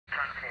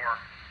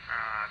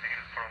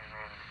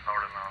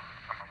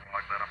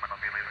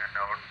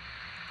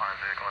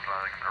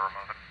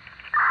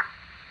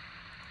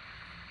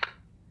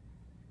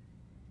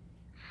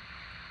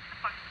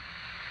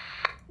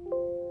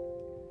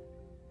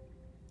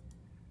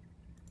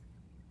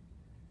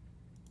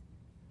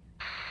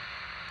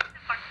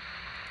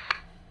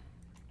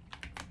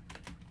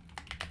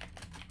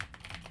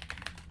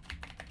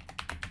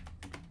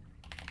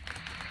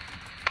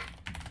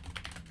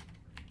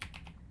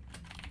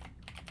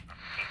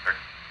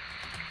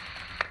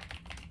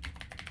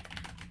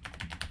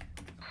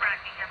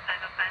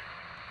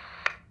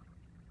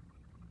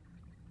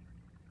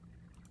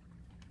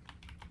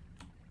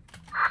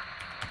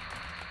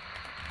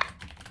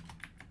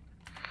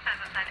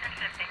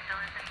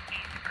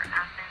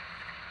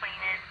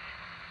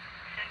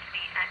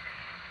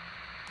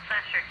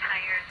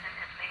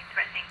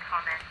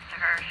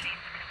sheets.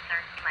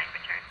 Concerned he might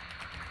return.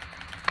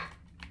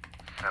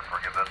 Yes,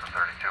 we'll give this a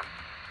 32.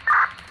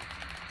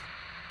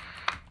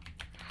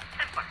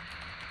 10-4.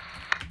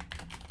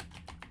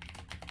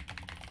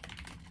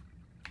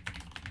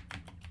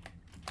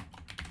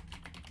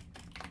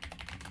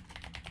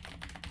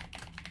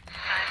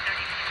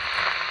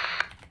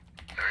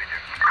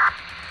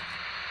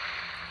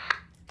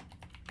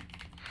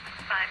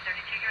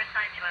 532, you're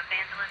assigned to a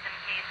vandalism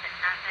case in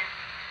Athens.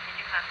 Did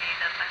you copy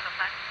the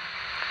 505?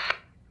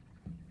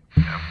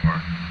 Yeah,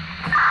 4.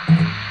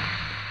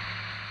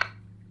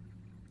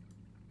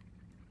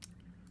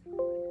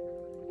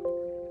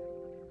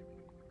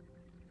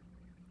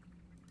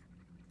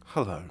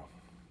 Hello,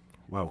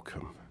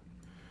 welcome.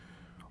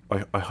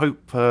 I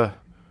hope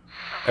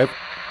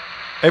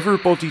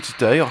everybody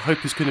today, I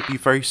hope is going to be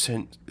very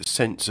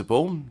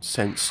sensible,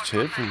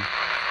 sensitive, and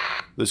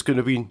there's going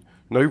to be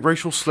no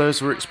racial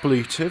slurs or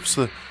expletives.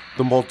 The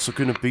mods are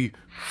going to be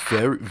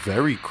very,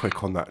 very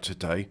quick on that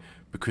today,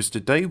 because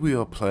today we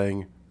are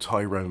playing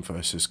Tyrone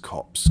versus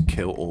Cops,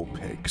 Kill All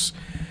Pigs,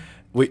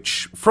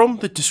 which, from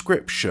the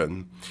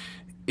description,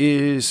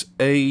 is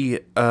a,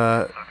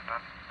 what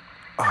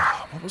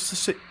was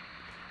the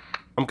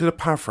I'm going to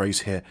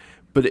paraphrase here,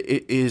 but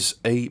it is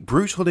a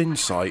brutal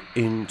insight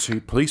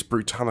into police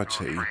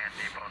brutality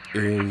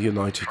in the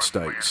United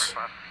States.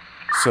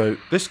 So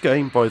this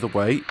game, by the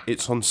way,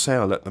 it's on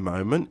sale at the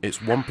moment. It's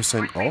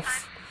 1%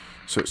 off.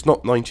 So it's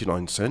not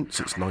 99 cents,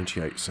 it's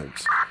 98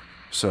 cents.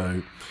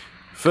 So,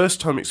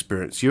 first time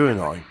experience, you and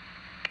I.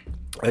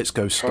 Let's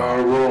go start.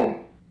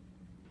 Tyrone,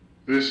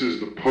 this is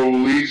the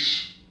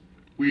police.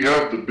 We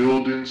have the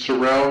building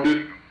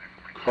surrounded.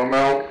 Come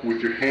out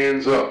with your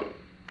hands up.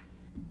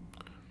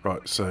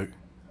 Right, so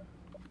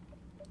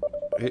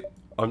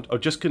I'm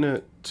just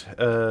gonna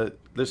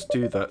let's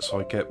do that so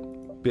I get a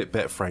bit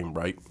better frame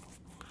rate.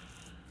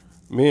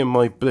 Me and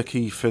my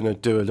Blicky finna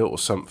do a little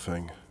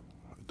something.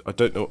 I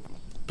don't know.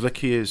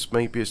 Blicky is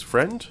maybe his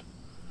friend,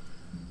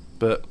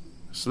 but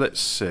so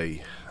let's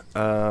see.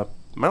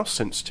 Mouse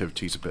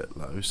sensitivity is a bit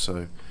low,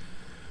 so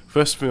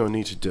first thing I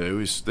need to do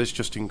is let's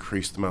just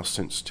increase the mouse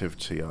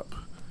sensitivity up.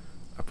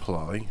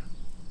 Apply.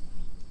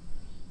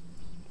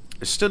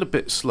 It's still a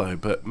bit slow,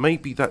 but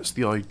maybe that's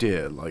the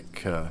idea.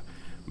 Like,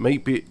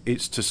 maybe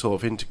it's to sort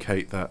of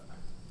indicate that,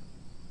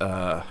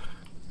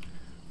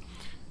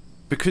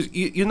 because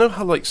you know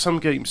how like some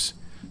games,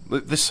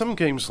 there's some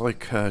games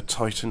like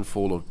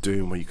Titanfall or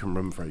Doom where you can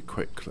run very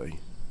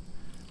quickly.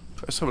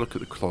 Let's have a look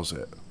at the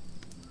closet.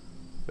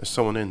 There's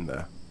someone in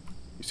there.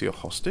 Is he a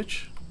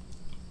hostage?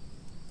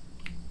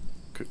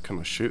 Can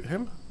I shoot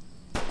him?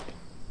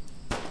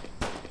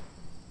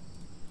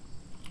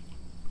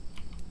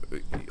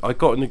 I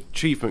got an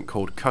achievement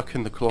called Cuck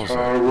in the Closet.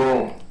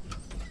 Tyrone,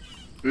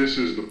 this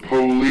is the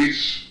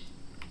police.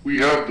 We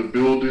have the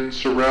building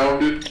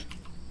surrounded.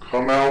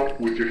 Come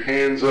out with your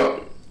hands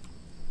up.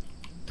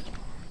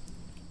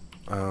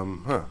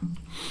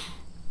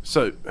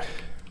 So,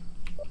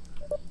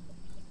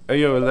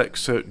 Ayo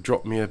Alexa,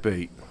 drop me a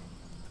beat.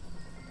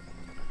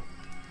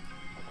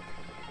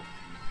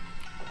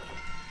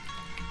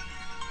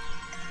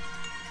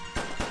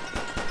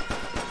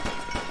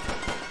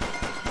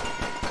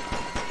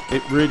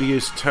 It really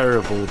is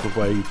terrible the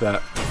way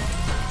that,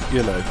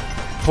 you know,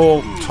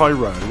 poor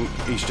Tyrone,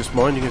 he's just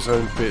minding his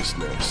own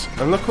business.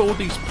 And look at all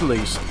these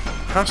police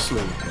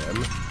hassling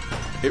him.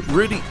 It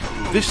really,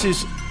 this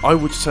is, I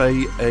would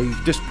say, a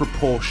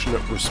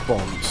disproportionate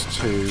response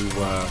to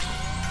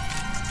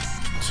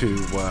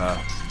I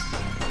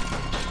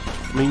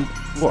mean,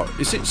 what,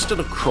 is it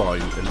still a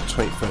crime in the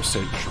 21st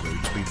century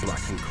to be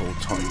black and called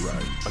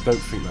Tyrone? I don't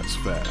think that's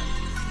fair.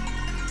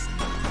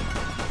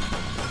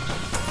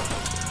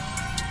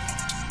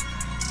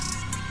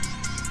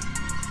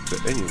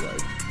 But anyway.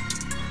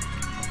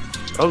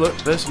 Oh look,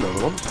 there's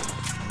another one.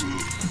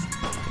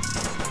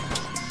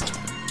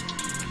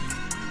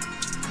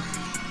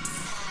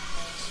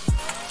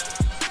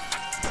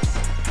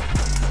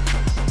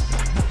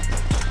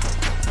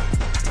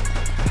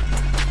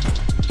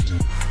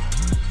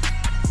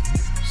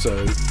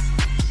 So,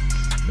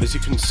 as you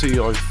can see,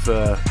 I've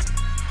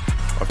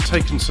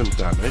taken some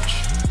damage.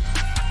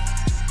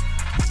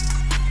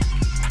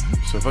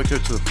 So if I go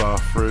to the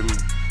bathroom,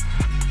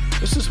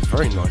 this is a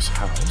very nice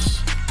house.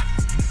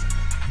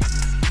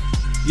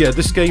 Yeah,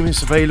 this game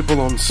is available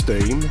on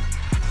Steam,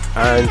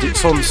 and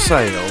it's on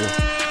sale,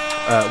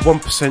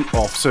 1%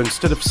 off, so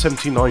instead of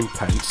 79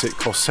 pence, it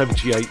costs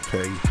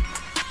 78p.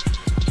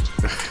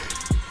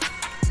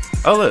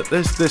 Oh look,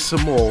 there's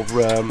some more,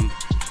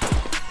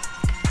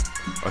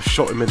 I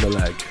shot him in the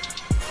leg.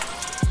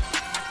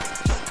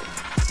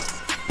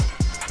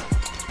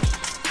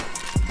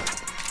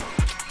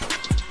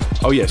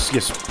 Oh yes,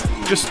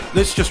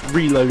 let's just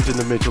reload in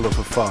the middle of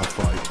a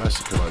firefight. That's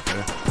a good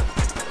idea.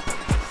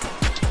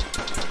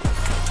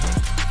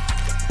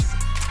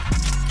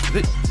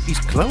 He's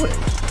glowing.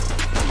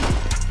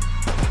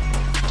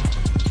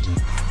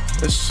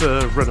 Let's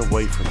run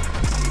away from him.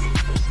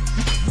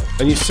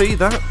 And you see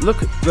that?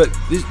 Look at that.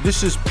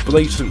 This is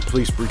blatant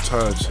police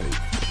brutality.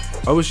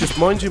 I was just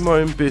minding my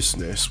own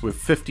business with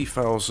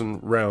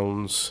 50,000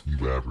 rounds.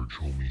 You average,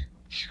 homie.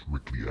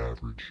 Strictly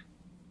average.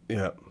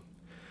 Yeah.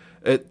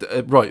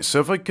 Right, so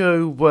if I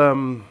go...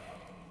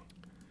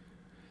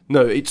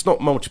 no, it's not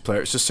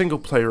multiplayer. It's a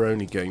single-player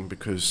only game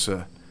because...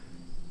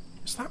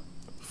 is that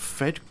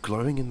Fed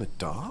glowing in the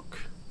dark?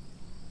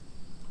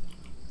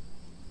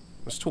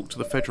 Let's talk to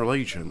the federal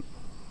agent.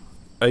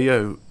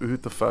 Ayo, who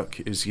the fuck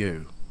is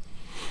you?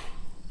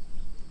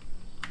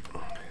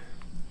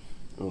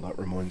 Oh, that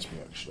reminds me,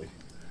 actually.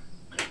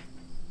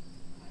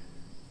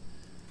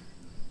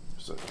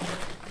 So,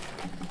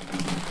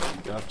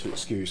 you have to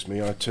excuse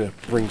me. I had to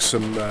bring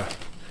some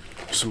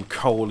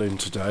coal in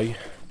today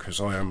because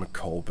I am a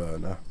coal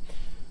burner,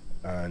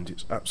 and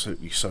it's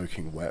absolutely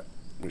soaking wet,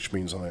 which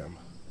means I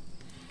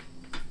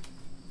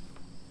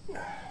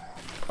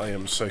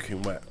am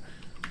soaking wet.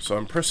 So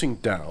I'm pressing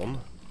down.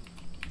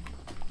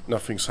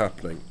 Nothing's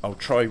happening. I'll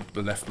try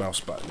the left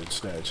mouse button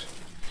instead.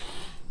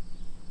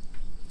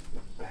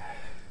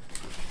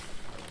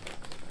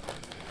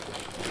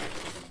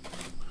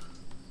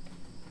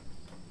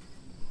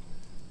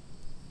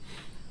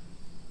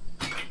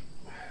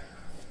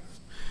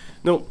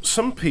 Now,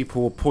 some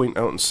people will point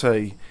out and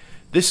say,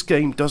 this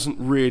game doesn't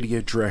really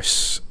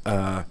address,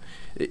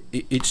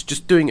 it's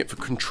just doing it for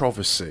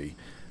controversy.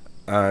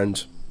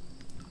 And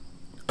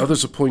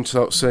others have pointed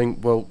out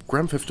saying, well,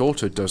 Grand Theft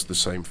Auto does the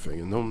same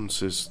thing, and no one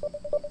says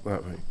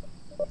that way.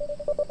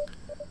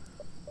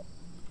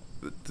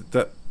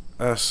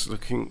 That's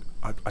looking...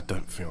 I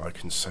don't think I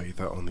can say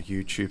that on the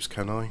YouTubes,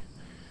 can I?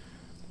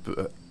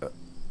 But,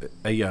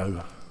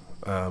 ayo,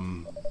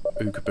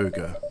 ooga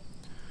booga.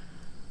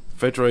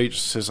 Federal agent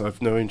says, I've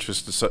no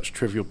interest in such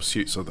trivial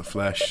pursuits of the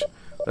flesh.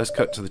 Let's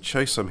cut to the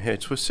chase. I'm here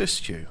to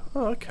assist you.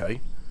 Oh, okay.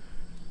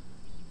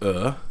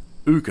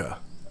 Ooga.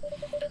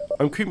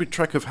 I'm keeping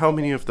track of how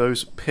many of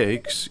those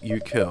pigs you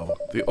kill.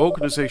 The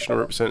organisation I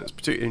represent is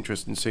particularly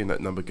interested in seeing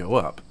that number go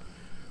up.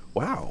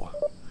 Wow.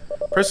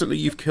 Presently,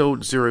 you've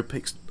killed 0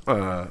 pigs.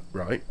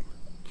 Right.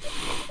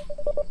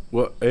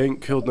 Well, I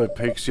ain't killed no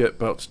pigs yet.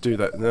 About to do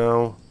that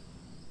now.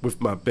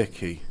 With my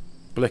Blicky.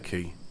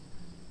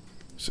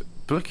 So,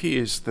 Blicky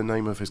is the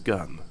name of his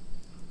gun.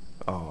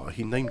 Oh,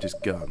 he named his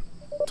gun.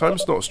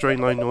 Time's not a straight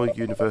line nor a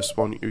universe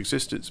one. Your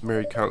existence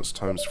mirrored countless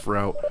times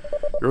throughout.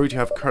 You already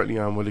have, currently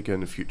and will again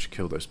in the future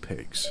kill those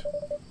pigs.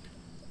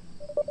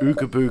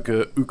 Ooga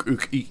booga,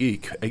 ook eek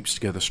eek, apes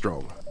together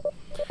strong.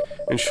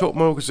 In short,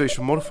 my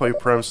organisation will modify your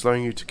parameters,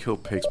 allowing you to kill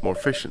pigs more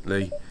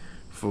efficiently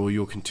for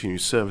your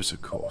continued service,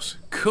 of course.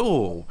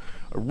 Cool!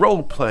 A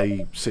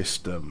roleplay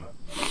system.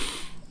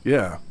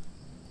 Yeah.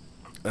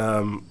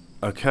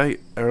 Okay,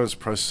 Aaron's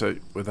process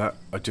with that.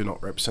 I do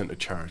not represent a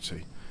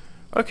charity.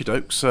 Okie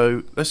doke,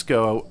 so let's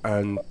go out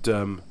and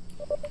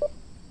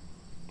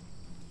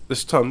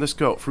this time let's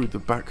go out through the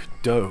back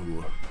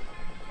door.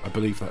 I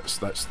believe that's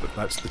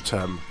the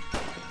term.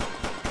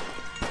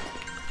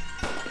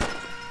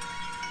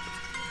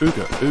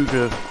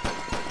 Ooga,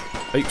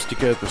 apes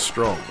together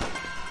strong.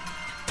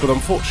 But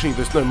unfortunately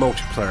there's no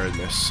multiplayer in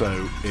this,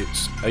 so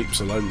it's apes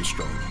alone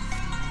strong.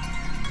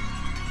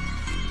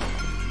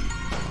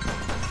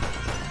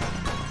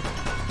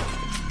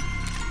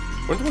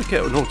 When do I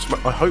get an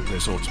automatic? I hope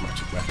there's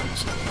automatic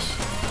weapons in this.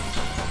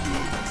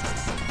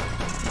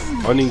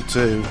 I need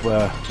to,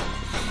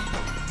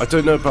 I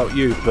don't know about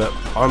you, but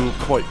I'm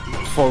quite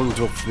fond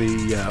of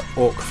the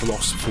orc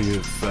philosophy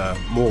of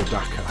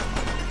Mordaka.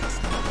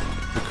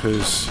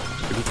 Because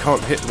if you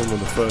can't hit them with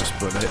the first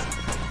bullet,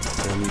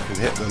 then you can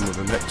hit them with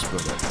the next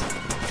bullet.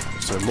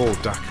 So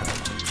Mordaka.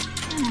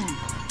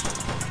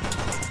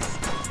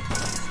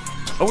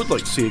 I would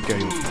like to see a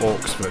game of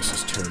orcs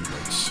versus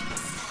Tyranids.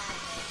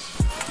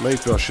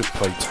 Maybe I should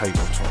play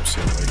Tabletop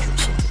Simulator at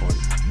some point.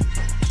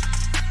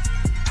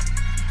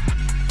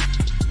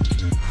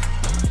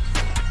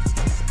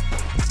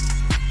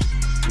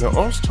 Now,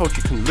 I was told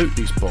you can loot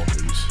these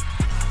bodies.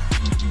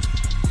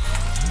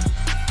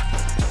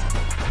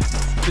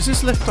 Is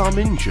his left arm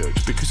injured?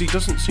 Because he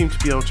doesn't seem to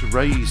be able to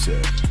raise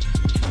it.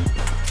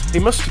 He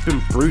must have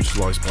been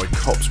brutalised by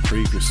cops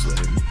previously.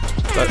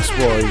 That's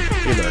why,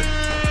 you know,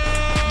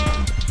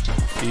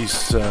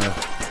 he's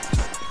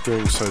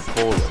doing so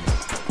poorly.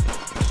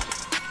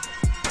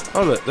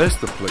 Oh look, there's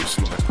the police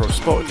sniper. I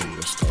spotted him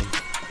this time.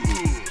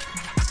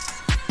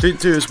 Didn't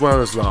do as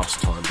well as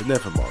last time, but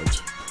never mind.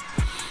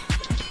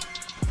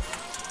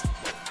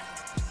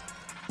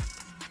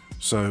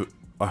 So,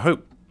 I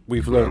hope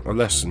we've learnt a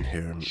lesson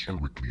here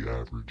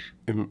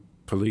in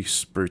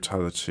police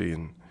brutality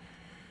and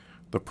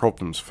the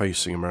problems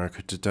facing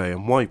America today,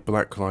 and why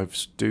Black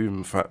Lives do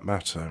in fact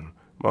matter.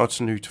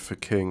 Martin Luther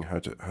King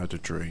had a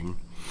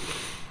dream,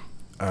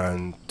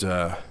 and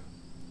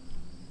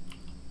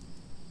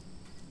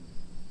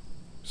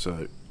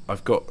so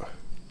I've got...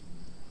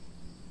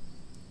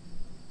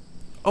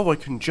 Oh, I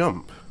can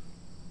jump.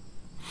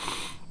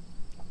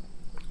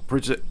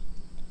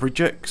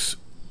 Projects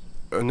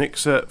an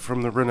excerpt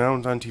from the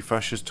renowned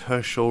anti-fascist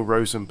Herschel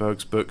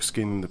Rosenberg's book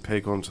Skinning the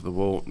Pig onto the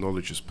wall.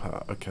 Knowledge is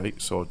power. Okay,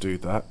 so I'll do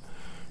that.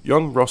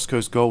 Young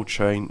Roscoe's gold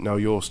chain, now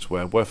yours to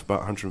wear, worth about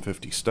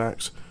 150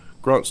 stacks.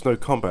 Grants no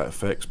combat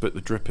effects, but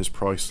the drip is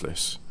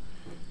priceless.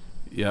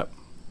 Yep.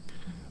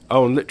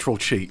 Oh, and literal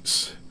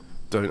cheats.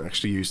 Don't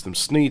actually use them.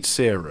 Sneed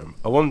Serum.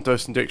 A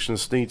 1-dose injection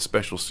of Sneed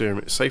Special Serum.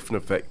 It's safe and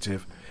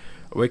effective.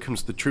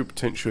 Awakens the true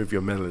potential of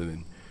your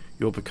melanin.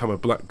 You'll become a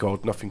black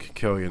god. Nothing can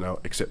kill you now,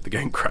 except the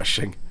game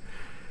crashing.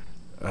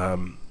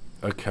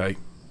 Okay.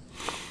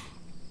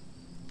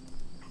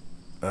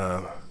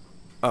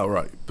 Oh,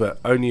 right. But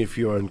only if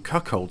you're in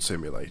Cuckold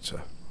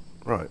Simulator.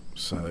 Right,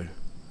 so...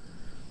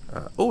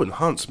 oh,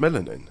 enhanced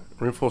melanin.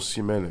 Reinforces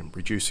your melanin,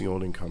 reducing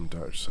all income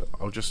damage. So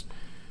I'll just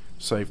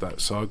save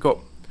that. So I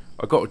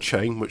got a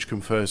chain which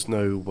confers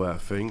no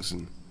things,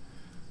 and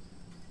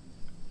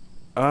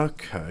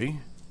okay.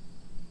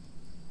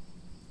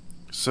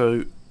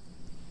 So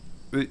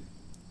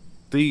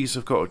these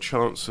have got a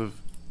chance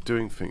of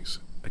doing things.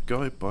 A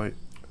guide by.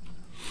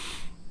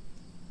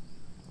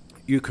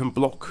 You can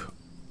block.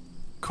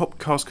 Cop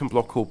cars can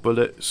block all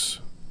bullets.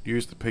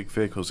 Use the pig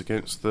vehicles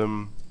against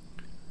them.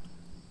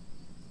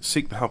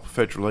 Seek the help of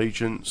federal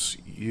agents.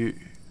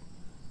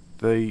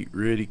 They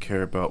really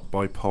care about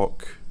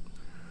BIPOC.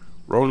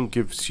 Rolling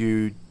gives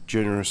you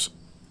generous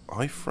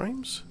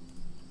iframes.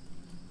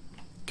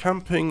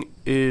 Camping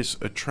is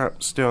a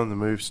trap. Stay on the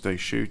move. Stay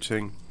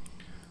shooting.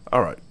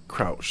 Alright,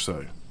 crouch.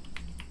 So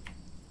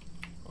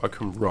I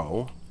can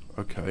roll.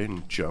 Okay,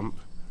 and jump.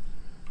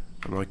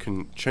 And I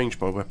can change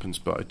my weapons,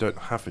 but I don't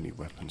have any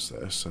weapons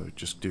there, so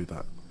just do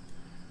that.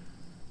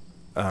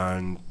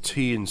 And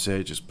T and Z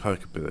is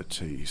perk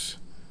abilities,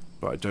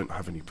 but I don't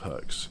have any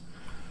perks.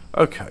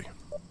 Okay.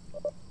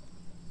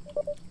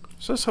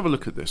 So let's have a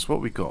look at this. What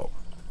we got?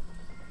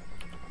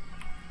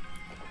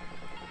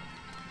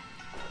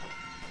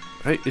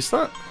 Hey, is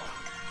that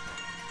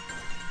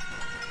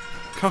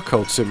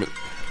Cuckold Sim?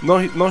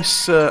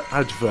 Nice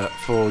advert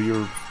for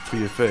your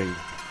thing.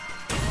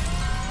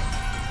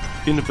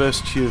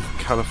 University of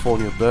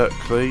California,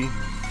 Berkeley.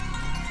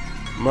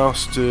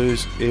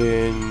 Masters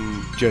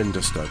in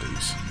Gender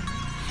Studies.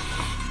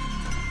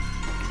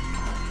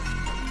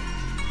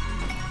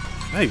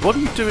 Hey, what are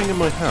you doing in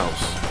my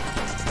house?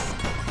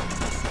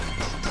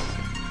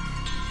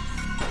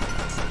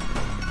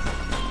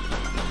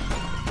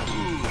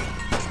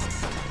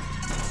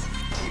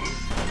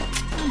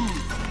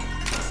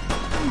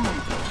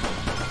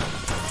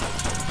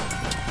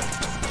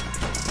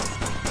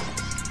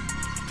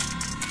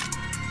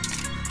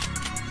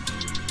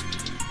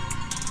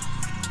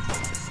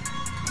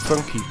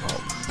 Funky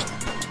Pop.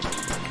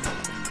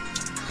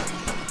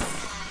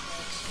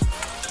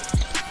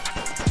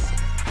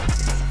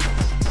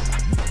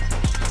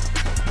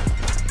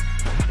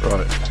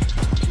 Right.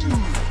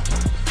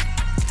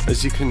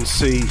 As you can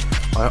see,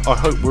 I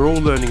hope we're all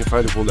learning a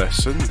valuable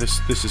lesson.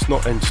 This is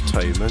not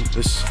entertainment.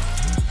 This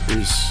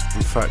is,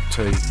 in fact,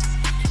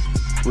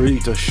 really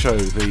does show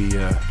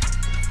the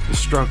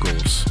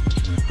struggles,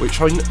 which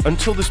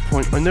until this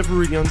point I never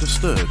really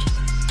understood.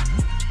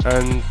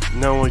 And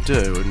now I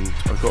do, and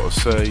I've got to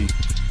say,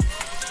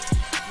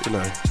 you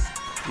know,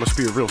 it must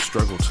be a real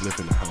struggle to live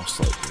in a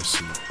house like this,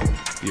 and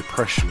the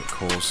oppression it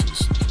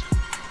causes.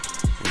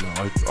 You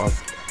know, what?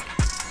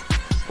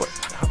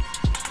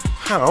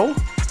 How?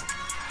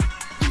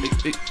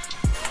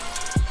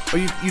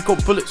 Oh, you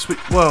got bullets with?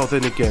 Well,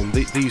 then again,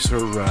 these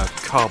are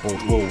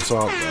cardboard walls,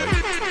 aren't they?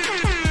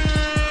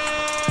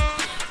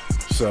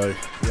 So,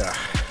 yeah.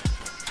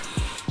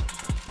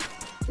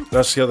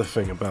 That's the other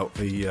thing about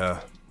the.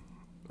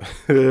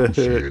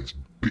 Pussy-ass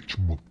bitch,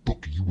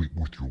 motherfucker, you ain't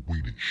worth your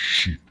weight in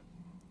shit.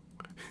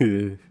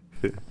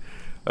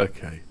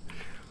 Okay.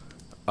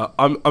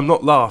 I'm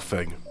not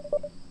laughing.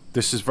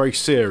 This is very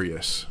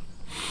serious.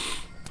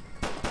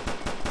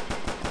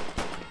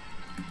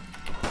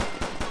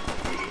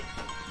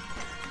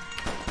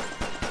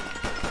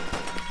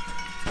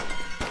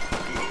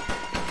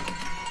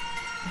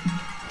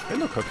 Hey,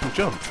 look, I can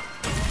jump.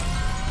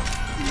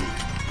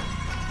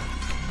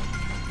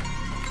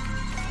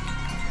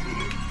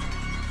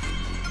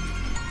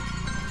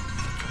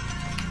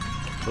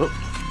 Oh,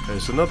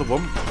 there's another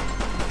one.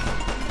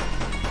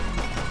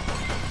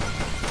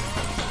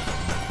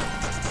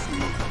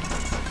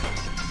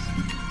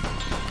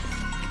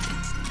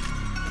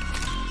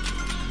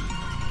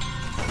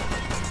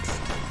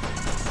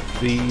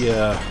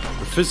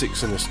 The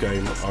physics in this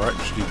game are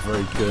actually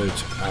very good,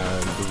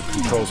 and the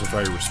controls are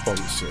very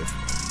responsive.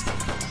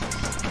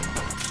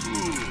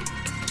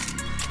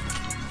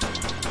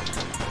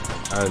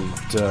 And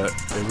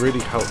it really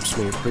helps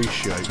me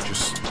appreciate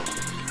just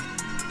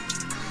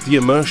the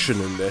immersion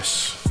in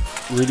this.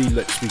 Really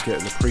lets me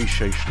get an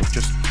appreciation of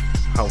just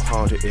how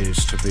hard it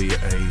is to be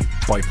a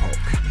BIPOC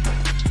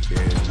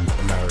in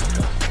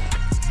America.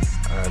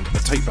 And I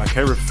take back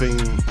everything,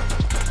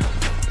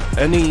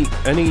 any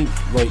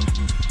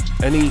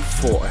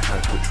thought I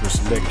had which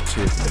was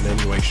negative in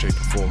any way, shape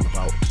or form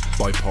about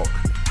BIPOC.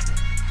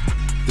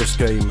 This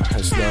game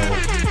has now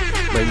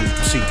made me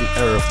see the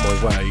error of my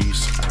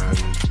ways,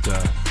 and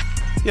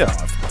yeah,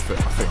 I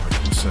think I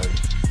can say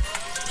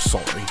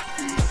sorry.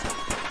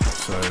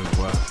 So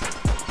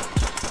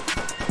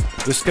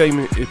This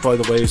game, by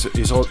the way, is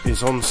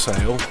on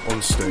sale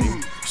on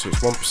Steam, so it's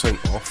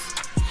 1% off.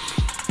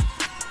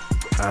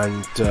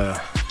 And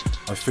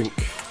I think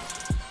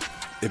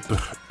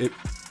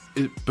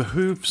it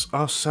behooves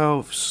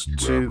ourselves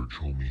to. Average,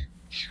 homie.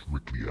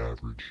 Strictly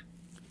average.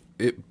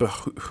 It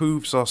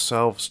behooves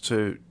ourselves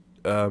to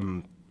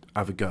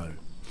have a go.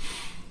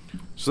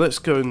 So let's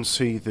go and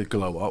see the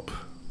glow up.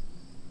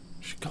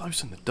 She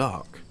glows in the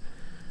dark.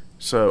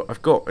 So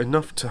I've got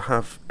enough to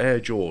have Air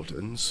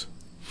Jordans.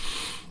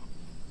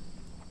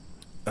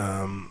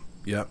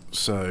 Yeah.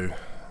 So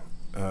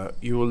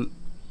your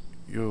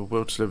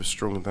will to live is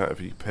stronger than that of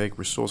your peg.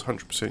 Restores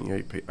 100% your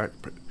AP.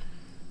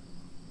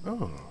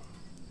 Oh,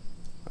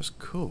 that's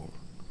cool.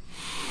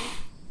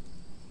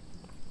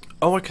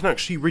 Oh, I can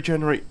actually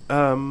regenerate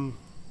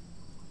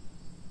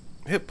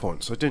hit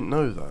points. I didn't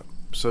know that.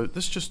 So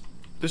let's just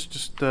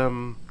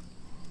do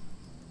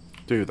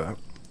that.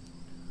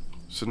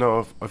 So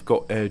now I've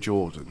got Air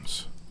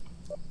Jordans.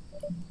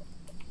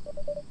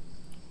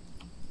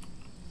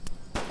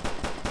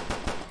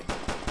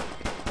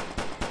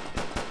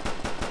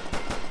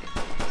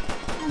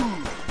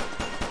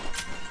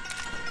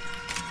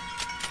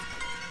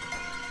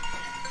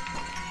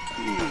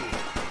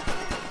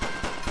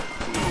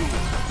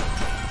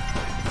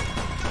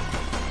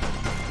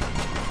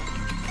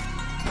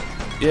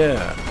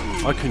 Yeah,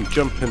 I can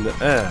jump in the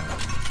air.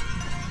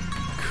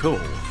 Cool.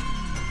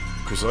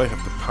 Because I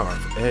have the power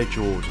of Air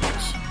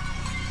Jordans.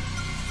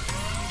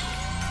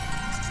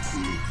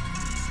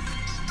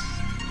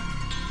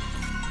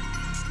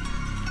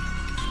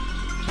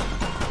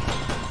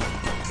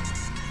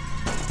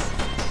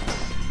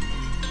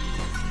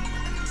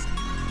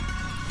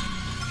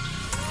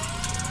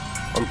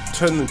 I'm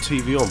turning the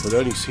TV on, but it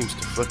only seems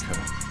to flicker.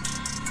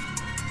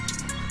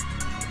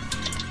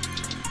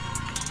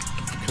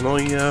 Can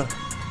I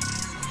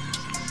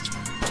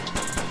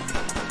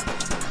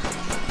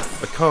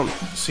can't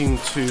seem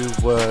to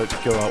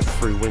go out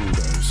through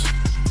windows.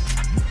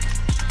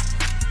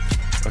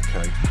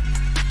 Okay.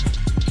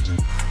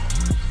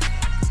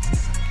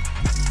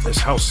 This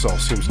house style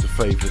seems to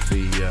favour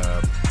the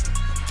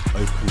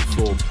open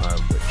floor plan,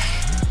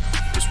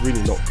 which is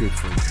really not good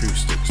for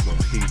acoustics,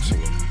 not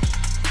heating.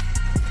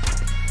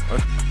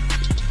 And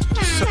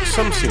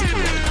some seem to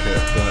like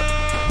it, but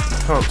I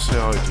can't say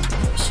I do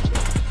personally.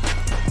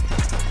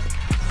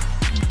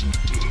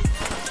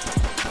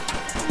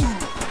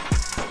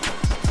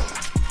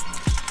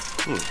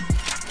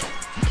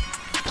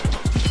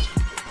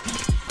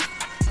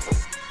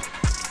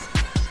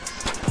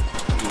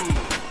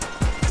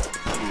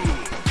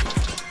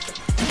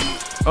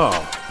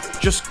 Oh,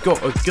 just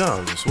got a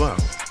gun as well.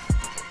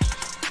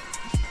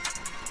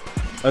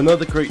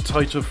 Another great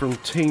title from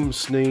Team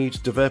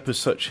Sneed, developers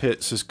such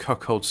hits as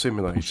Cuckold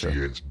Simulator.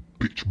 Pussy-ass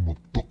bitch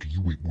motherfucker,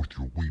 you ain't worth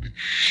your weight in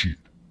shit.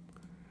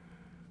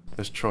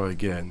 Let's try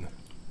again.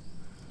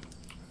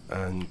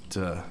 And,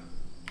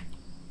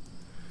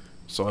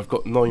 so I've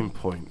got 9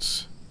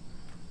 points.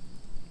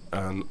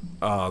 And,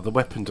 the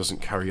weapon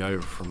doesn't carry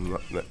over from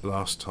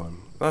last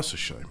time. That's a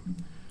shame.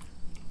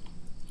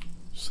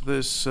 So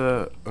there's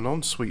an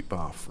ensuite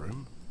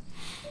bathroom,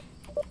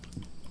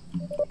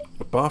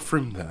 a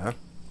bathroom there,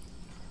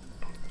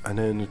 and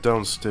then a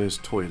downstairs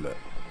toilet.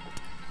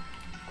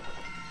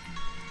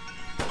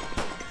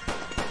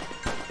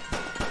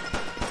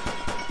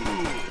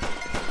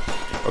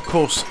 Of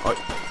course,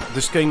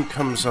 this game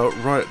comes out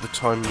right at the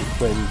time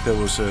when there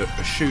was a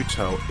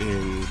shootout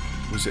in,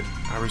 was it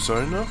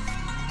Arizona?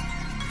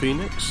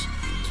 Phoenix?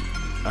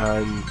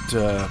 And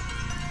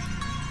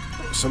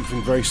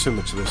something very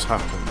similar to this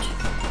happened.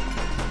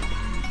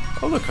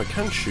 Oh look, I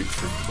can shoot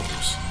through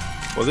walls.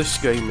 Well, this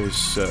game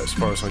is, as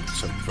far as I can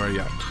tell, very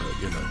accurate,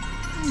 you know.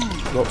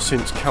 Not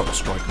since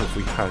Counter-Strike have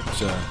we had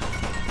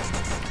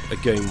a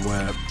game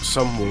where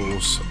some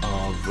walls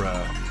are,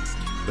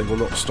 they will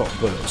not stop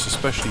bullets,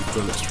 especially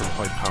bullets from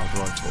high-powered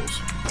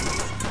rifles.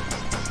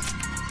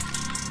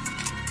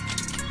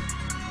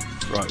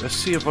 Right, let's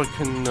see if I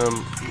can,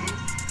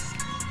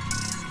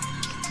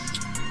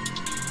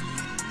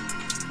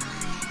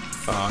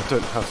 I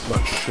don't have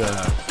much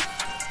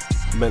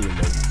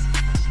melanin.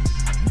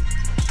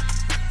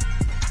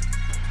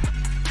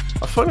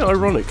 I find it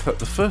ironic that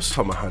the first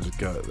time I had a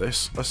go at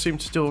this, I seemed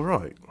to do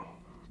alright.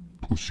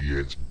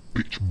 Pussy-ass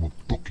bitch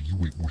motherfucker, you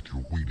ain't worth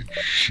your weight in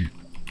shit.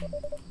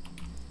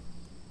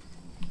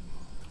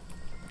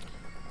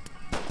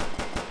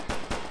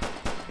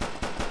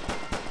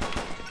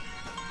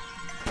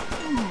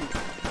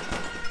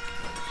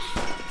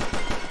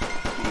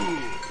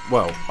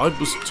 Well, I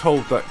was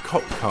told that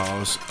cop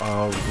cars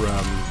are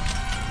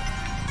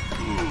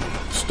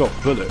stock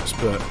bullets,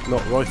 but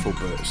not rifle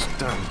bullets.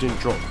 Damn, I didn't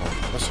drop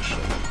one. That's a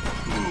shame.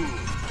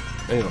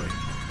 Anyway,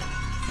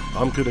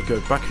 I'm gonna go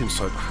back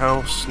inside the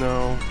house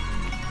now,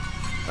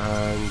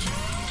 and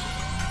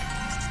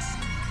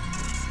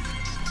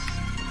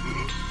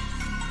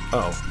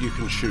oh, you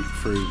can shoot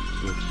through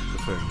the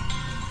thing.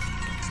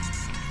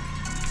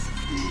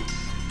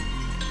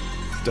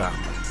 Damn,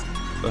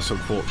 that's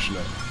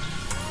unfortunate.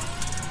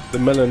 The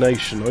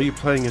melanation. Are you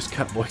playing as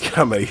Catboy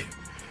Cammy?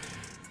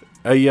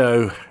 Hey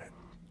yo,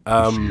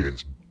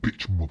 Pussy-ass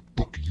bitch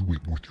motherfucker, you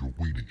ain't worth your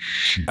weight in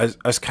shit. as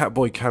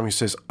Catboy Cammy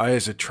says, I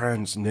is a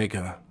trans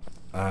nigger.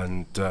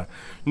 And,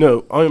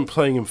 no, I am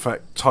playing, in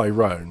fact,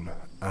 Tyrone.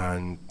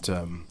 And,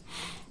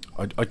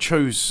 I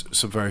chose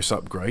some various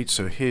upgrades.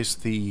 So here's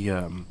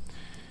the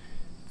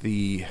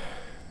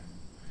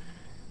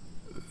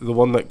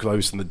one that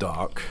glows in the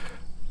dark.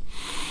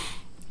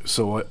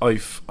 So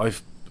I've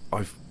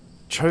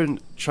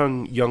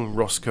chosen young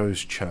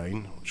Roscoe's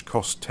chain, which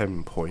costs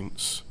 10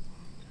 points,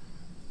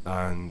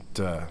 and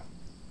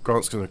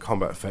grants going to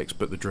combat effects,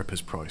 but the drip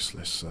is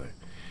priceless. So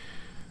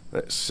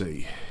let's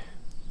see.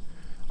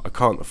 I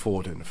can't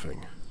afford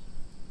anything.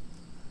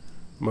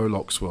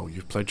 Moloch's Will.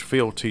 You've pledged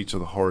fealty to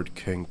the horrid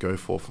king. Go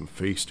forth and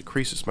feast.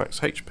 Decreases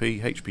max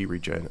HP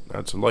regen.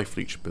 Adds a life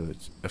leech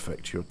ability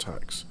effect to your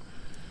attacks.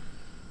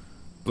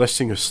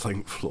 Blessing of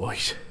Slain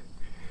Floyd.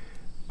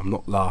 I'm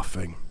not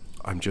laughing.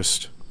 I'm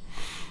just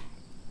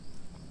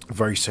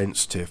very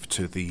sensitive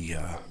to the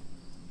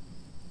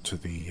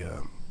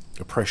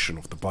oppression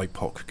of the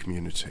BIPOC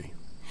community.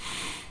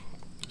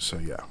 So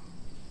yeah.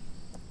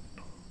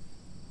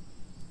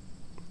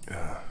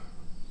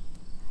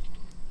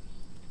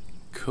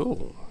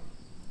 Cool.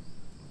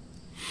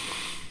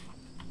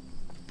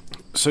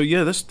 So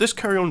yeah, let's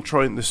carry on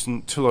trying this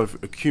until I've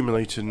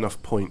accumulated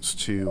enough points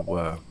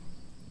to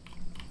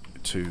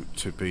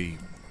be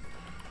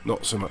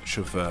not so much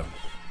of a,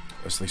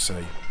 as they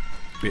say,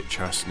 bitch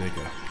ass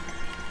nigger.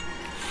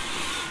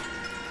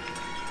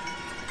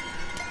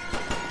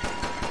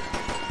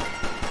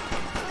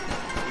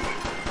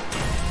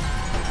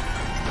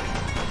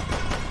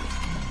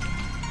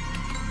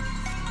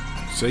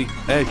 See,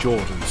 Air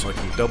Jordans, I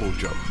can double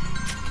jump.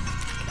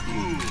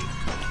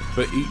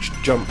 But each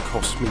jump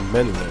costs me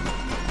melanin.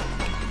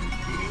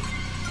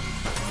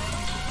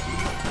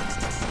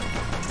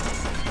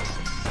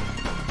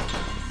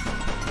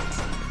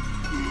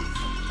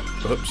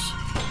 Oops.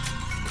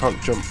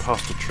 Can't jump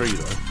past a tree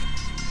though.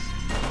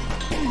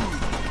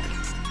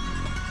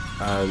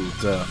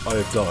 And I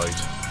have died.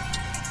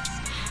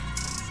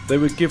 They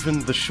were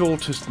given the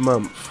shortest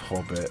month,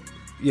 Hobbit.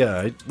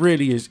 Yeah, it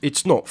really is.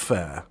 It's not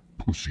fair.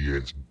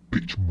 Pussy-ass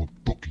bitch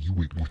motherfucker, you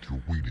ain't worth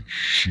your weight in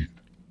shit.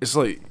 It's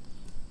like,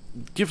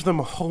 give them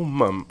a whole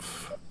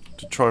month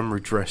to try and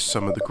redress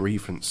some of the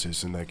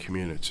grievances in their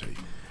community,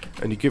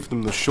 and you give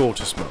them the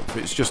shortest month.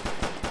 It's just,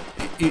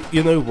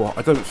 you know what,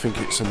 I don't think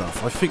it's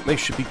enough. I think they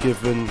should be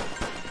given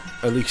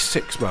at least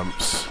 6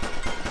 months.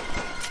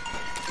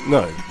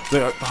 No,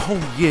 the whole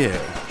year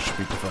should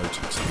be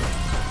devoted to them.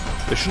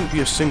 There shouldn't be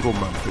a single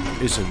month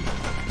that isn't,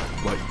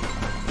 like,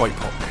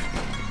 BIPOC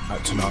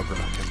at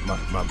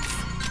Tanagra month.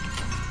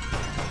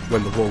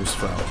 When the walls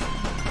fell,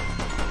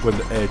 when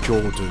the Air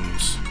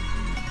Jordans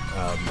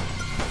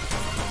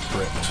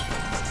dripped.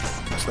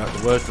 Is that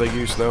the word they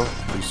use now,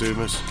 these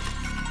Zoomers?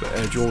 The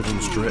Air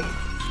Jordans drip.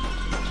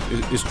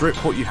 Is drip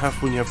what you have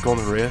when you have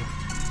gonorrhea?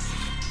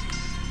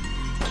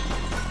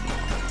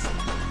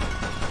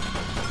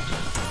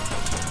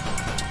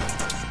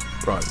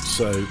 Right,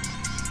 so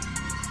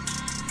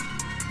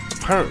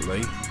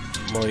apparently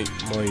my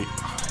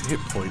hit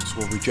points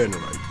will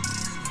regenerate.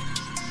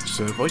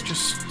 So if I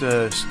just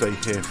stay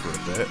here for a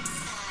bit,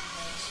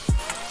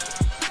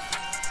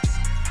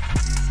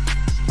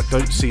 I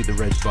don't see the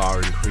red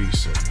bar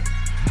increasing.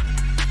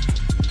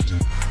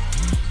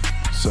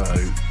 So,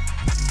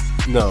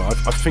 no,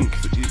 I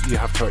think that you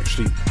have to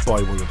actually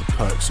buy one of the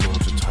perks in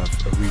order to have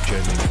a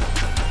regening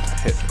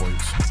hit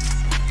points.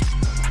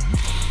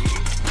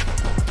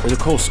 And of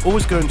course,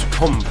 always go into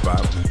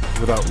combat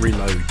without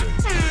reloading,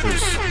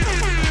 because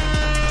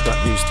that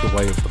is the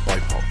way of the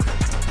BIPOC.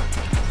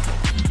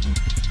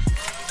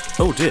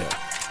 Oh dear.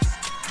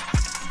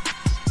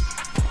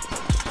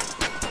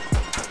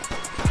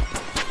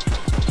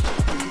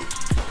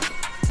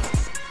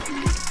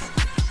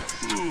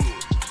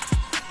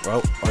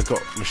 Well, I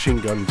got machine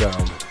gunned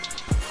down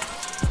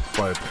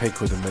by a pig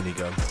with a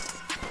minigun.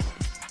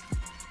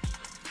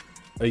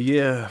 A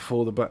year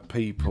for the black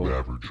people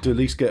to at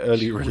least get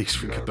early release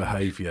from good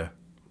behaviour.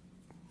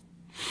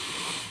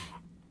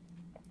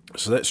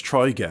 So let's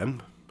try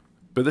again.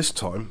 But this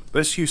time,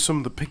 let's use some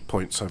of the pig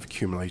points I've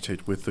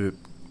accumulated with the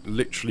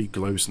literally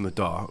glows in the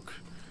dark.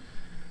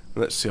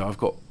 Let's see, I've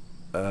got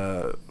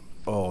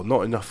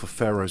not enough for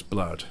Pharaoh's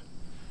blood.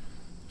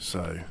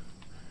 So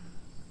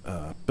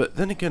but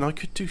then again, I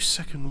could do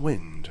second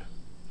wind.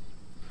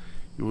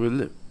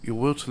 Your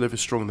will to live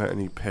is stronger than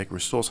any peg,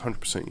 restores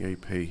 100%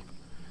 AP,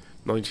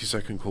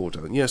 90-second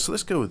cooldown. Yeah, so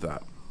let's go with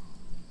that.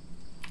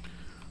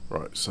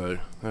 Right, so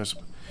there's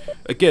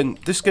again,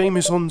 this game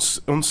is on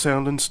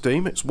sale on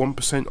Steam. It's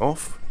 1%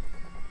 off.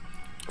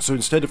 So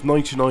instead of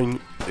 99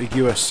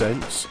 US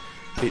cents,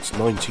 it's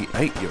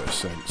 98 US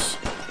cents.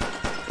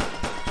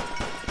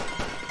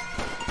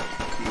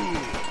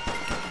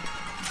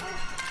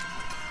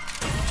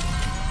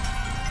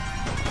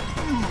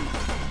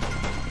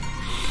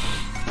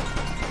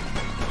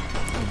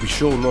 It'd be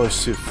sure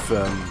nice if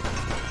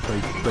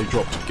they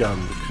dropped a gun,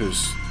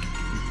 because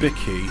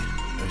Bicky,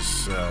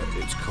 as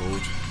it's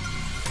called,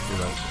 you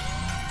know,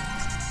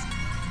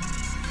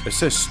 It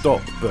says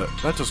stop, but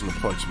that doesn't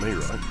apply to me,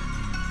 right?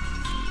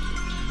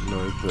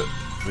 No, but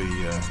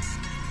the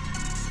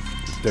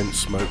dense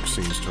smoke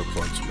seems to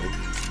apply to me.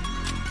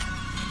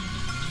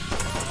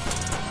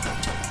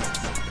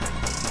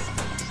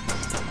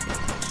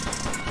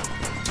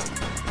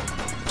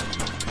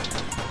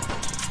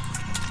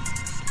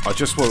 I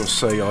just want to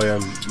say I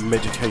am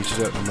medicated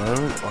at the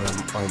moment.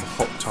 I'm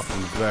hopped up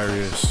in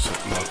various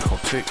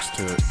narcotics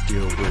to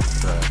deal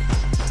with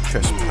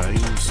chest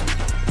pains,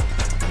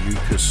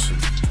 mucus.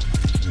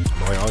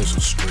 My eyes are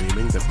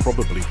streaming. They're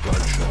probably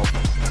bloodshot,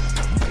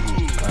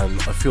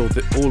 and I feel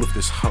that all of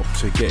this helped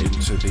to get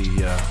into the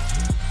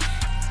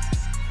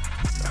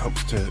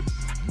helps to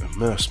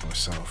immerse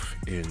myself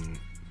in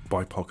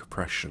BIPOC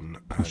oppression.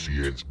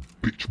 Pussy ass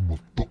bitch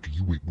motherfucker,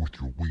 you ain't worth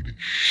your weight in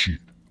shit.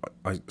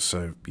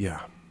 So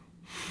yeah.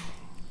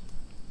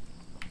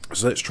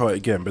 So let's try it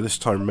again, but this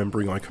time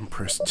remembering I can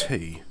press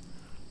T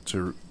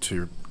to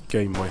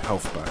gain my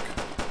health back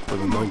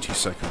with a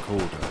 90-second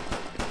cooldown.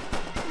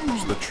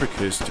 So the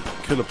trick is to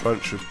kill a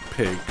bunch of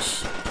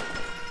pigs.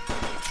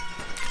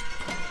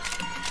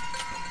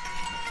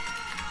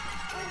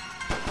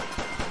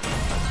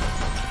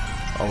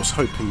 I was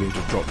hoping you'd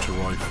have dropped a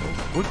rifle.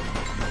 What?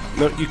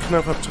 No, you can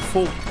have up to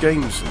 4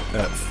 games.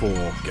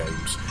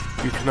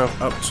 You can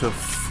have up to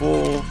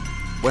 4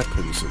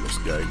 weapons in this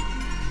game.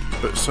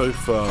 But so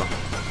far,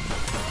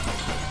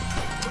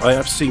 I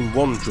have seen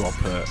one drop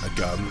a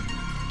gun,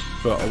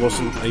 but I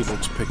wasn't able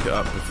to pick it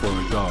up before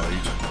I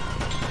died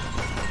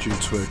due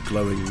to a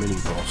glowing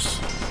mini-boss.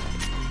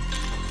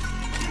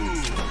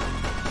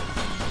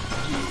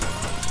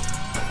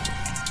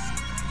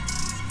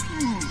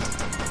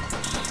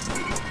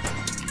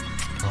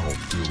 I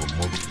don't feel a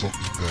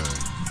motherfucking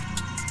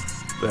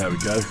thing. There we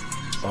go.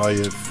 I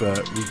have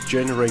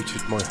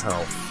regenerated my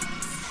health.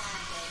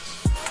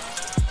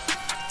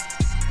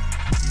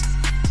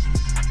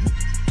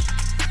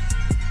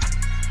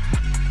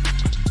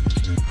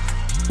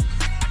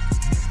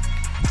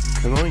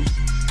 Can I?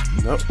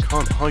 No,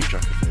 can't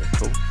hijack a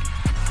vehicle.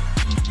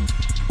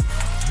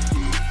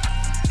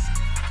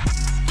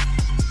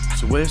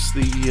 So where's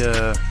the,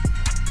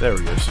 there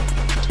he is.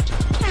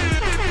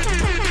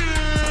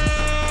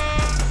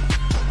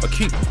 I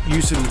keep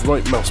using the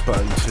right mouse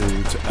button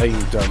to aim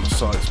down the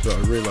sights, but I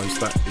realise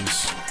that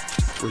is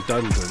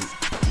redundant.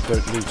 You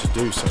don't need to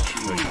do such a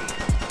thing.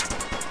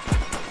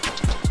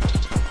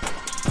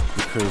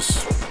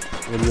 Because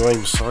when you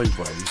aim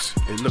sideways,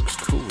 it looks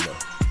cooler.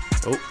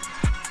 Oh.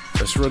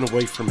 Let's run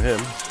away from him.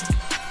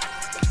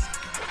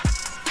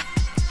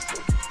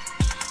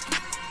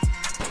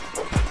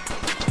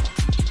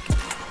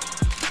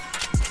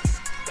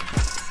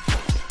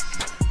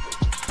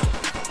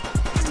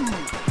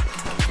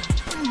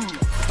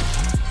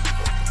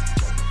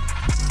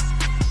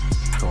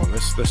 Come on,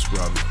 let's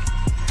run.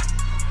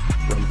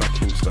 Run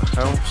back into the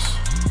house.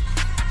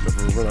 Then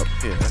we'll run up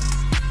here.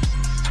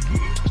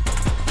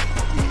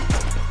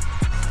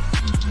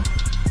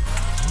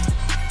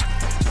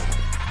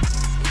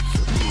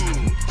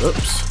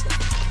 Oops!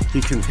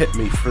 He can hit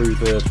me through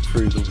the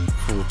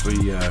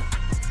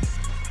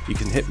he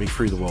can hit me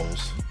through the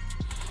walls.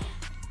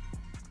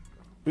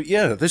 But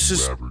yeah, this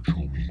is average,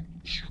 homie.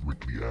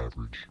 Strictly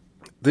average.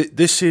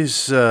 This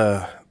is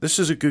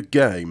a good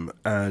game,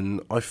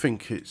 and I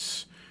think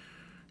it's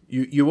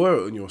you owe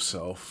it on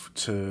yourself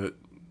to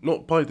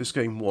not buy this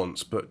game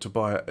once, but to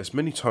buy it as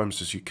many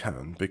times as you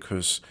can,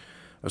 because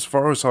as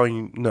far as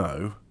I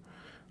know,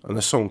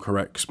 unless someone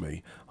corrects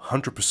me,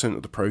 100%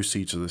 of the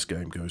proceeds of this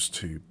game goes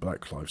to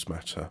Black Lives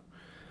Matter,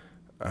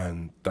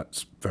 and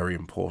that's very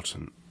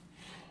important.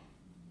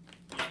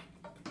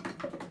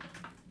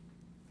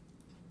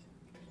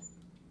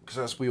 Because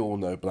as we all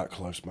know, Black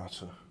Lives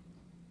Matter.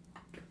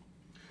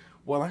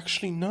 Well,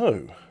 actually,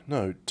 no,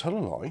 tell a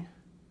lie.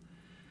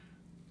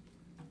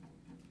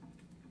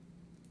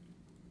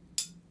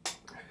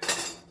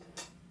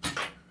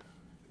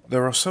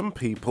 There are some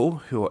people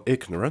who are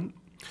ignorant,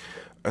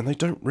 and they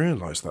don't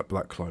realise that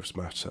Black Lives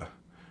Matter.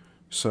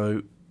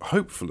 So,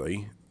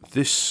 hopefully,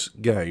 this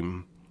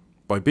game,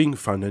 by being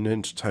fun and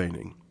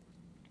entertaining,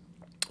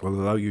 will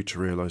allow you to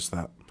realise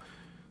that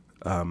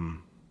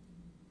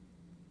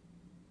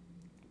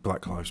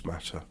Black Lives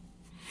Matter.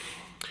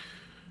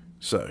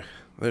 So,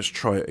 let's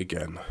try it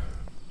again.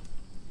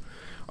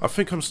 I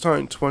think I'm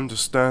starting to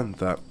understand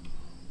that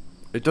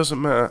it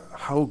doesn't matter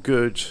how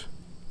good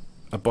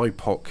a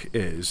BIPOC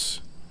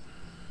is,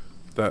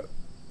 that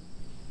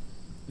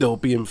there'll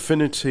be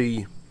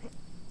infinity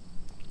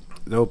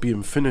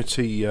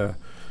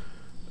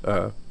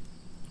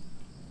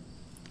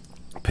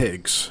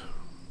pigs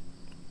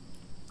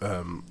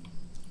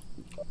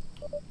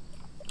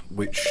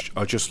which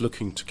are just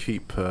looking to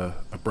keep a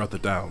brother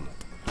down,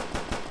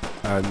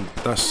 and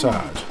that's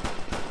sad.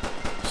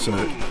 So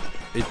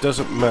it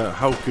doesn't matter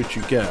how good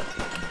you get,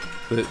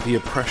 the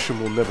oppression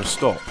will never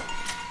stop.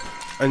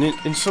 And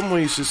in some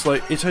ways it's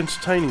like, it's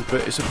entertaining,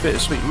 but it's a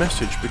bittersweet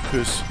message,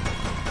 because,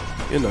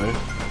 you know,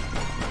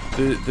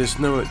 there's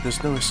no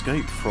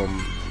escape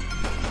from,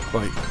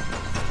 like,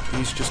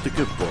 he's just a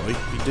good boy.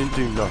 He didn't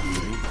do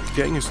nothing.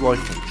 Getting his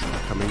life on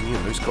track. I mean, you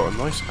know, he's got a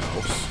nice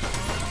house.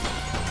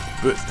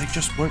 But they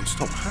just won't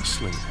stop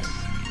hassling him.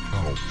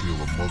 I don't feel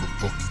a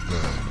motherfucking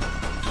thing.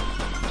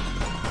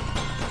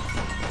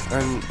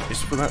 And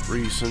it's for that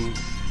reason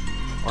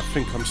I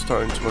think I'm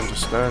starting to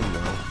understand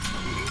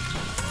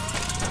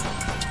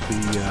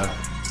now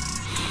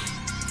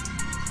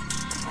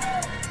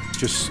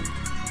just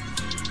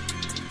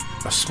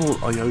a small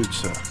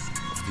iota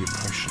of the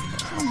oppression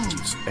that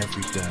happens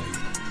every day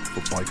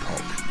for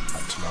BIPOC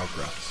at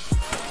Tanagra.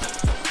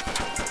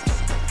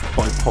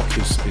 BIPOC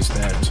is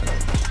their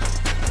term.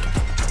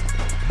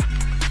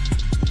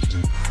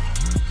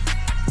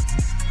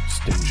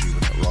 Stingy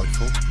with that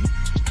rifle.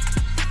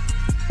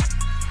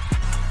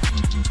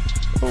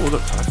 Oh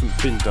look, I haven't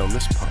been down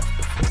this path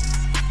before.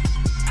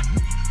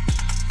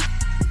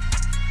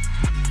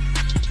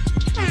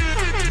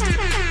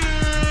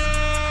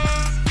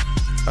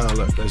 Oh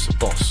look, there's a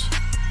boss.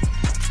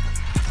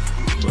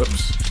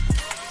 Whoops.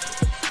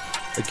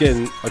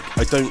 Again,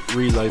 I don't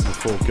relay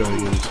before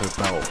going into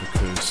battle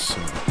because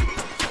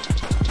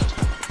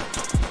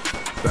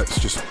that's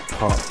just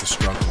part of the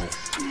struggle.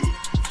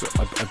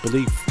 But I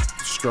believe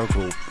the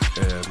struggle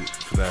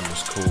for them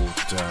is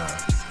called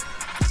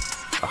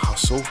a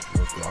hustle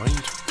or a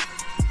grind.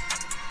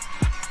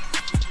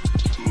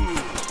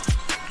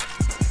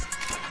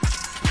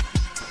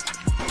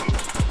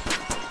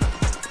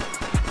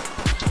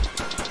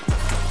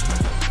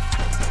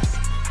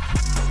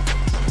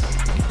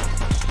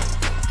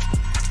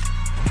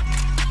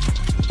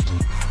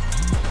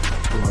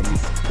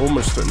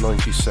 Almost at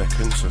 90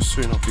 seconds, so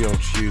soon I'll be able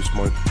to use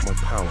my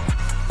power.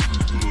 And,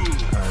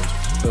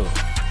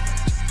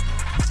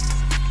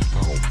 I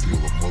don't feel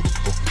a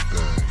motherfucking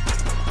thing.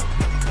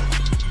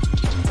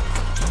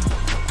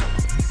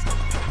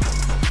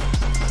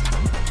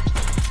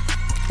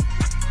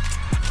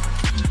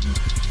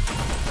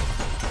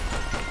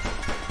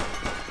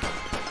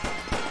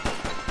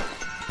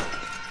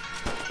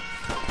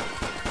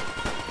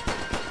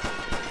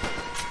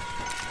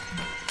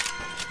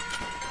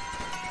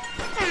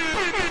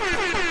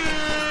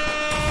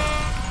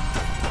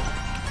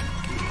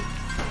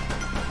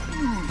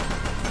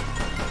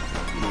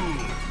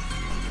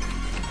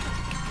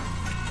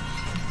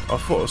 I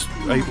thought I was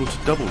able to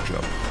double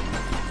jump.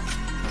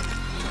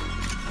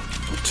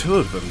 Two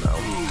of them now.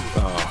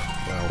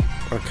 Ah, well,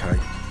 okay.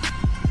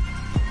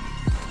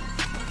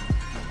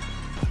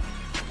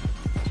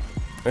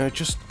 It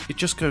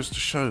just goes to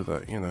show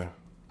that, you know.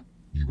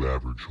 You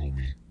average,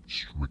 homie.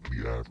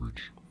 Strictly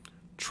average.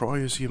 Try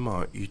as you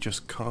might, you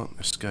just can't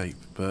escape,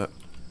 but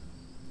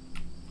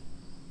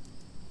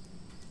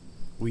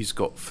we've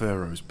got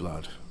Pharaoh's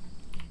blood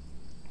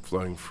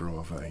flowing through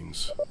our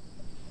veins.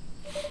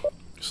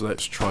 So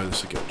let's try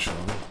this again, shall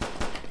we?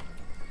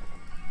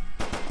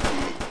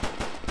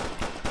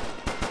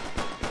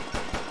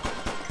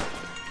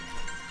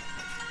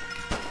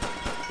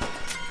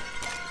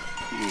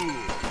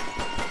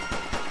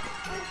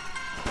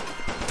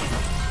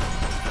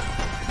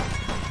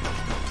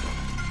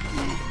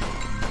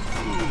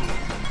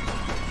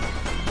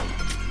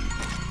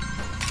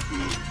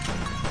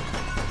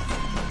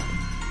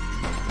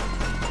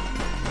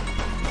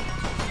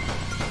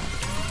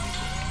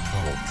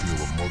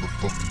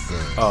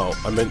 Oh,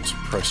 I meant to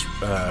press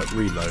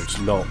reload,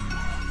 not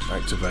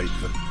activate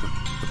the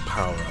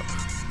power up.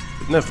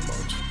 But never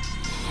mind.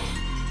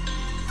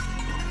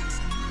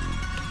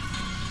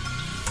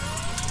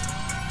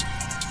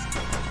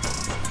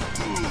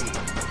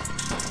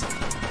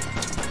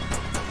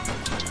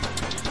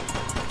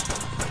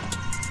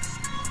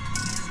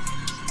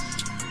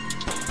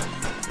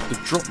 The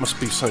drop must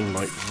be something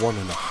like 1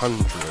 in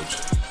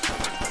 100.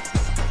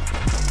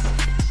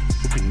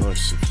 It would be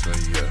nice if they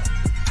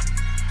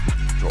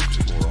dropped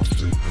it more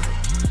often.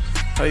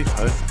 Hey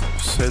ho,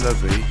 c'est la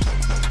vie.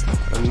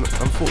 And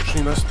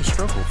unfortunately that's the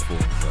struggle for a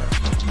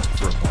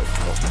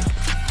BIPOC.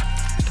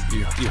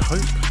 You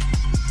hope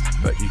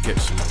that you get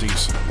some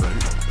decent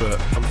loot,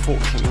 but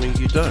unfortunately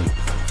you don't,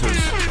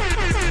 because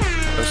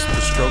that's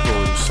the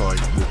struggle inside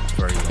the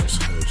very nice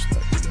hoods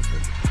that we live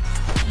in.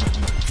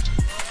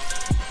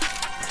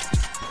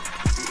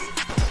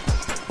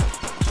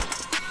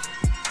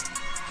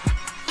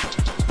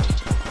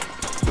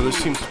 But there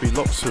seems to be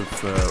lots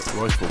of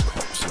rifle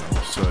cops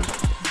now, so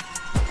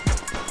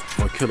if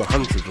I kill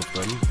 100 of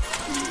them,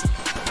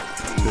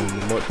 then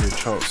there might be a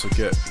chance to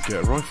get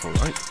a rifle,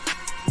 right?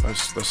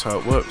 That's how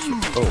it works.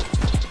 Oh,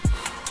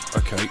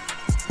 okay.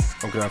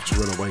 I'm gonna have to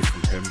run away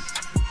from him.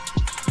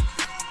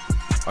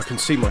 I can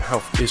see my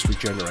health is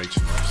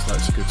regenerating, so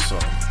that's a good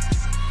sign.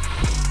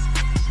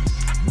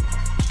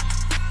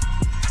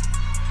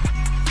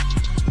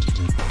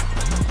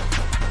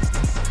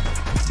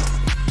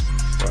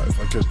 Right, if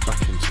I go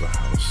back into the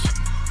house.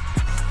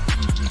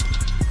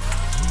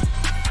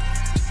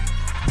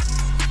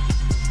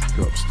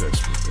 Go upstairs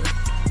for a bit.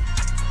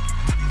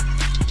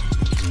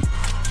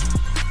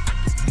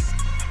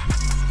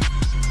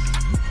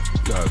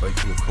 No, they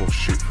can of course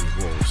shoot through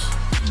the walls.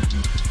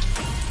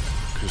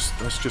 Because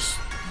that's just,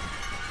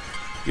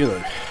 you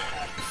know,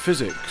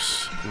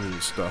 physics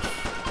and stuff.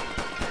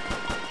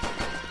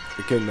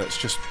 Again, that's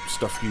just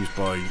stuff used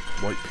by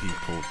white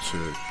people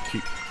to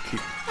keep the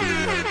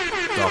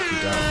darky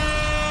down.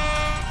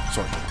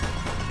 Sorry,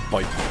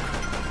 BIPOC.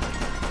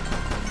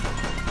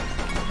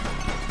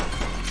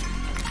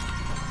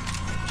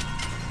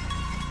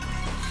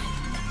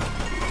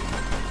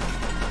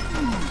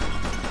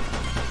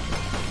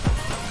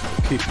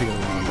 Keeping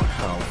an eye on my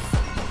health.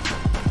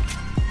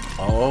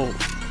 Oh,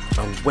 a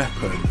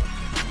weapon.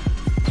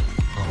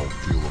 I don't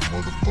feel a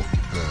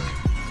motherfucking thing.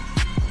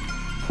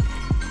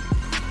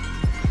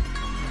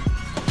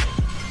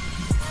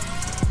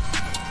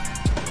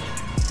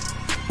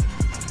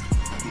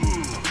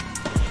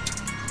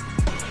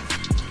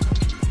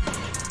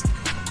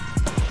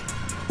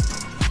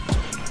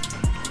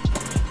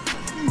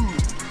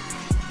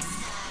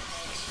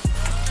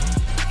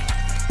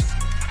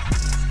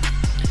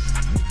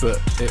 But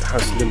it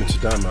has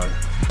limited ammo.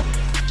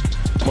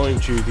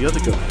 Mind you, the other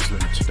gun has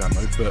limited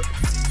ammo, but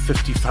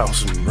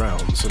 50,000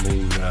 rounds, I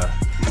mean,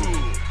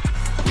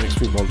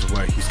 makes me wonder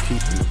where he's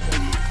keeping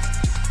them.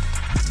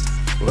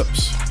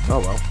 Whoops. Oh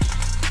well.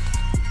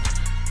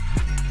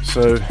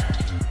 So,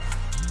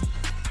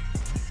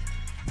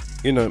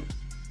 you know,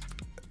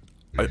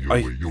 Hey,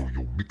 your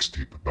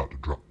mixtape about to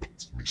drop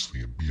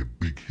posthumously and be a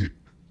big hit.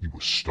 You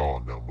a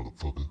star now,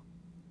 motherfucker.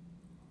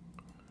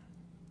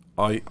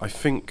 I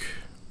think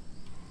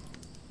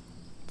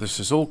this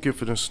has all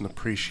given us an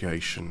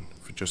appreciation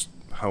for just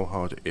how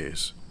hard it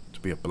is to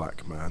be a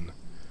black man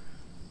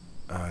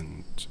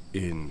and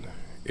in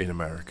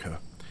America.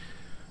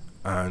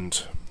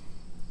 And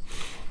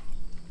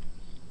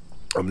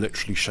I'm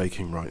literally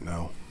shaking right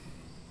now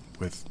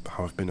with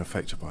how I've been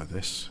affected by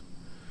this.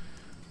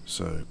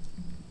 So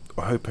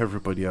I hope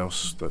everybody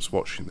else that's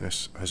watching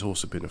this has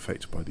also been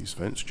affected by these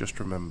events. Just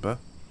remember,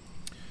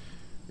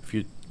 if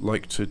you'd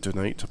like to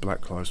donate to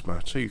Black Lives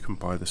Matter, you can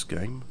buy this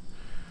game,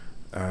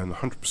 and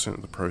 100%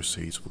 of the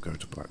proceeds will go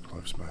to Black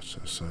Lives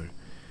Matter. So,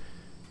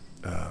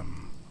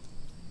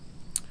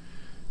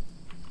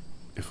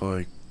 if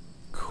I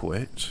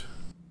quit,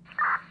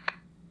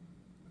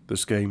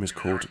 this game is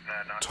called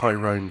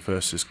Tyrone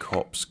versus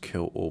Cops,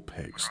 Kill All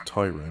Pigs.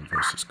 Tyrone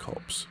versus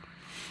Cops.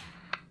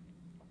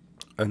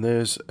 And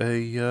there's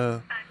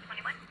a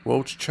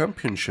World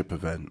Championship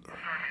event.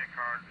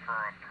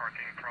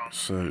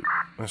 So,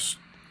 that's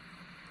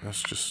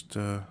just,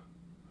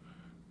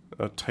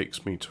 that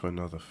takes me to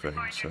another thing.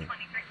 So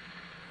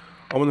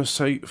I want to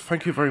say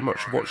thank you very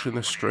much for watching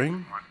this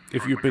stream.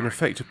 If you've been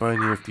affected by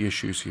any of the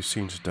issues you've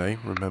seen today,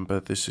 remember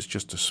this is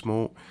just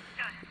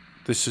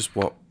this is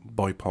what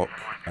BIPOC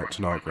at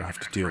Tanagra have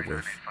to deal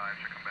with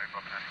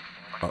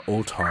at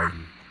all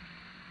time,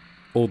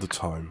 all the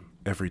time,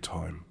 every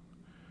time.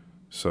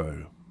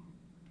 So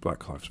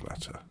Black Lives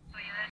Matter.